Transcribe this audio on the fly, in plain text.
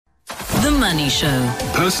The Money Show.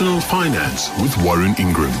 Personal Finance with Warren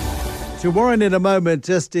Ingram. To Warren in a moment,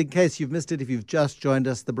 just in case you've missed it, if you've just joined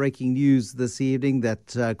us, the breaking news this evening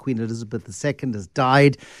that Queen Elizabeth II has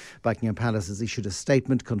died. Buckingham Palace has issued a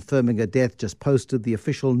statement confirming her death, just posted the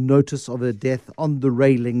official notice of her death on the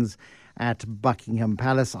railings at Buckingham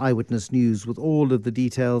Palace. Eyewitness News with all of the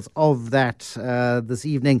details of that this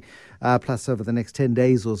evening, plus over the next 10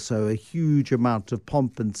 days or so, a huge amount of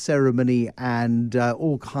pomp and ceremony and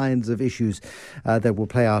all kinds of issues that will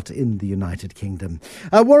play out in the United Kingdom.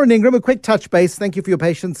 Warren Ingram, a quick touch base. Thank you for your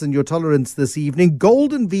patience and your tolerance this evening.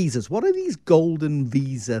 Golden visas. What are these golden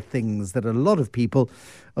visa things that a lot of people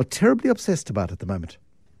are terribly obsessed about at the moment?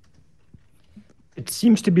 It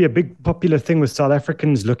seems to be a big popular thing with South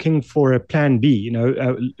Africans looking for a plan B,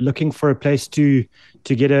 looking for a place to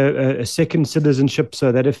get a second citizenship,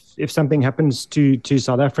 so that if something happens to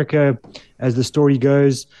South Africa, as the story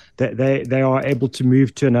goes, that they are able to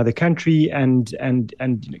move to another country and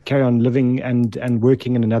carry on living and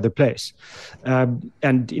working in another place.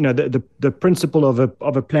 The principle of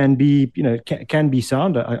a plan B, can be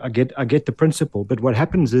sound. I get the principle, but what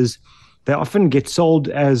happens is they often get sold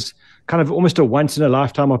as kind of almost a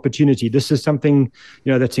once-in-a-lifetime opportunity. This is something,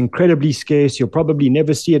 that's incredibly scarce. You'll probably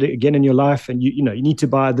never see it again in your life, and you need to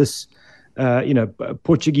buy this,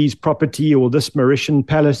 Portuguese property or this Mauritian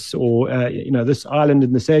palace or this island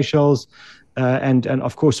in the Seychelles, and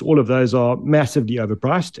of course all of those are massively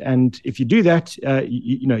overpriced. And if you do that,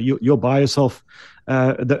 you'll buy yourself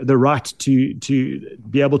the right to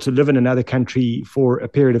be able to live in another country for a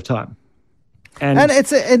period of time. And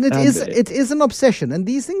it is an obsession, and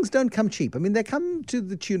these things don't come cheap. I mean, they come to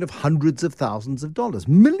the tune of hundreds of thousands of dollars,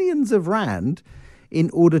 millions of rand, in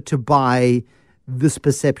order to buy this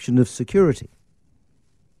perception of security.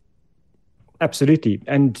 Absolutely,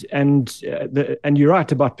 and you're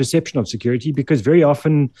right about perception of security, because very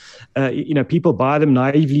often, people buy them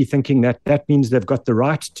naively, thinking that means they've got the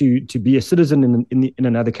right to be a citizen in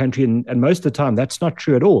another country, and most of the time that's not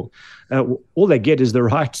true at all. All they get is the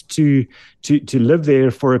right to live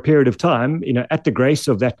there for a period of time, at the grace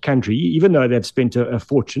of that country, even though they've spent a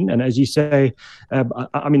fortune. And as you say,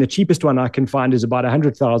 the cheapest one I can find is about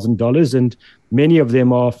 $100,000, and many of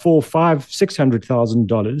them are $400,000,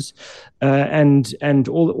 $600,000, and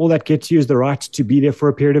all that gets you is the right to be there for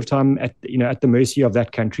a period of time at the mercy of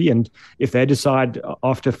that country. And if they decide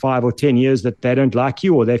after 5 or 10 years that they don't like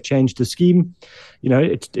you or they've changed the scheme,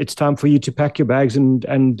 it's time for you to pack your bags and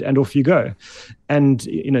off you go. And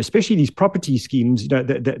especially these property schemes,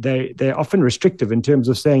 they're often restrictive in terms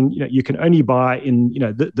of saying you can only buy in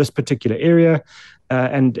this particular area.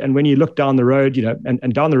 And when you look down the road,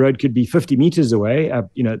 and down the road could be 50 meters away,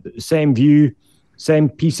 same view, same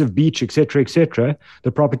piece of beach, et cetera,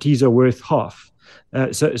 the properties are worth half.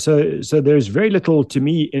 So there's very little, to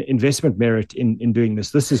me, investment merit in doing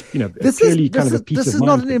this. This is, clearly kind of a piece of mind. This is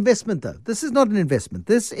not an investment, though. This is not an investment.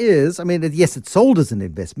 This is, yes, it's sold as an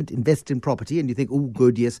investment. Invest in property, and you think, oh,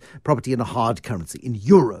 good, yes, property in a hard currency, in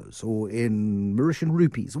euros or in Mauritian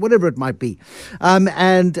rupees, whatever it might be.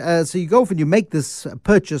 So you go off and you make this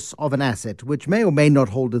purchase of an asset, which may or may not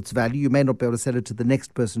hold its value. You may not be able to sell it to the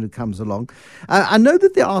next person who comes along. I know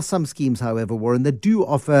that there are some schemes, however, Warren, that do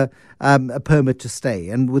offer a permit to stay,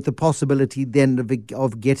 and with the possibility then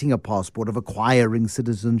of getting a passport, of acquiring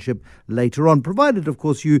citizenship later on, provided, of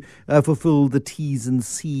course, you fulfill the T's and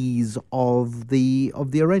C's of the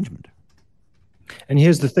arrangement. And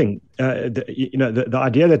here's the thing, the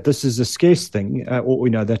idea that this is a scarce thing,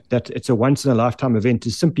 that it's a once in a lifetime event,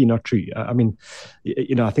 is simply not true. I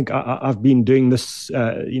think I've been doing this,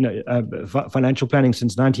 financial planning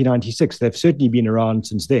since 1996. They've certainly been around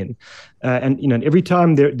since then, and every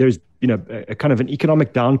time there's a kind of an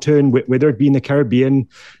economic downturn, whether it be in the Caribbean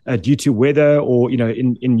due to weather, or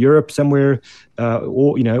in Europe somewhere,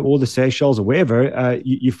 or the Seychelles or wherever,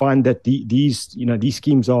 you find that these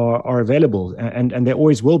schemes are available, and there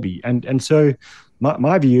always will be. And so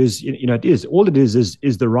my view is, it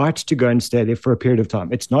is the right to go and stay there for a period of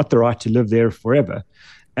time. It's not the right to live there forever.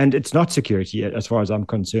 And it's not security, as far as I'm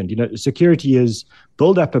concerned. Security is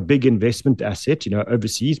build up a big investment asset,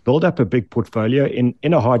 overseas, build up a big portfolio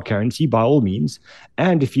in a hard currency, by all means.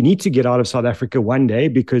 And if you need to get out of South Africa one day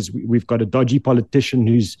because we've got a dodgy politician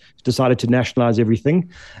who's decided to nationalize everything,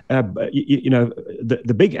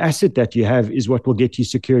 the big asset that you have is what will get you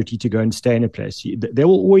security to go and stay in a place. There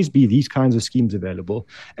will always be these kinds of schemes available.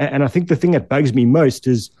 And I think the thing that bugs me most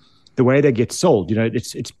is the way they get sold.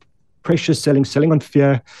 It's precious selling on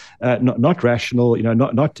fear, not rational,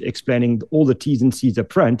 not explaining all the T's and C's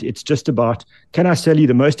up front. It's just about, can I sell you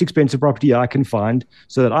the most expensive property I can find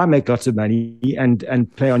so that I make lots of money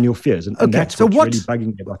and play on your fears? And that's what's really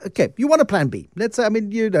bugging me about it. Okay, you want a plan B. Let's say,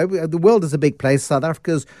 the world is a big place. South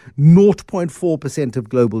Africa's 0.4% of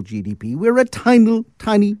global GDP. We're a tiny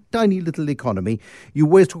little economy. You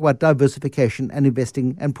always talk about diversification and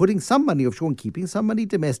investing and putting some money offshore and keeping some money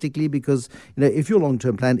domestically, because, if your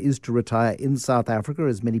long-term plan is to retire in South Africa,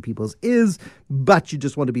 as many people's is, but you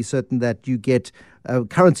just want to be certain that you get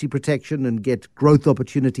currency protection and get growth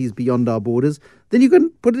opportunities beyond our borders, then you can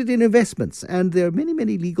put it in investments. And there are many,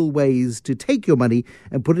 many legal ways to take your money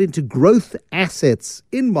and put it into growth assets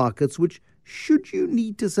in markets which, should you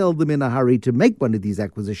need to sell them in a hurry to make one of these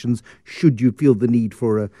acquisitions, should you feel the need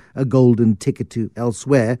for a golden ticket to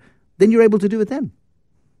elsewhere, then you're able to do it then.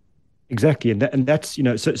 Exactly. And that's,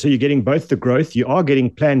 so you're getting both the growth, you are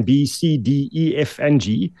getting plan B, C, D, E, F, and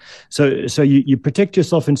G. So you protect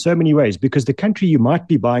yourself in so many ways, because the country you might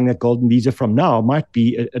be buying that golden visa from now might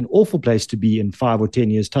be an awful place to be in 5 or 10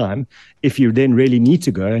 years' time if you then really need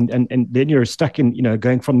to go. And then you're stuck in,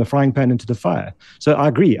 going from the frying pan into the fire. So I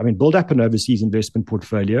agree. Build up an overseas investment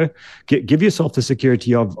portfolio, give yourself the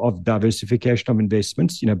security of diversification of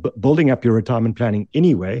investments, building up your retirement planning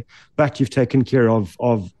anyway, but you've taken care of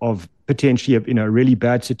potentially a really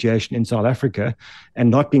bad situation in South Africa and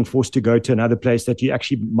not being forced to go to another place that you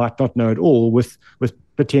actually might not know at all, with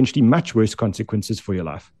potentially much worse consequences for your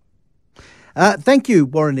life. Thank you,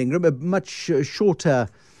 Warren Ingram. A much shorter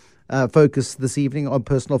focus this evening on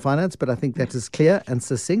personal finance, but I think that is clear and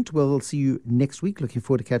succinct. We'll see you next week. Looking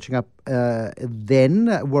forward to catching up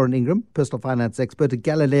then. Warren Ingram, personal finance expert at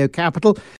Galileo Capital.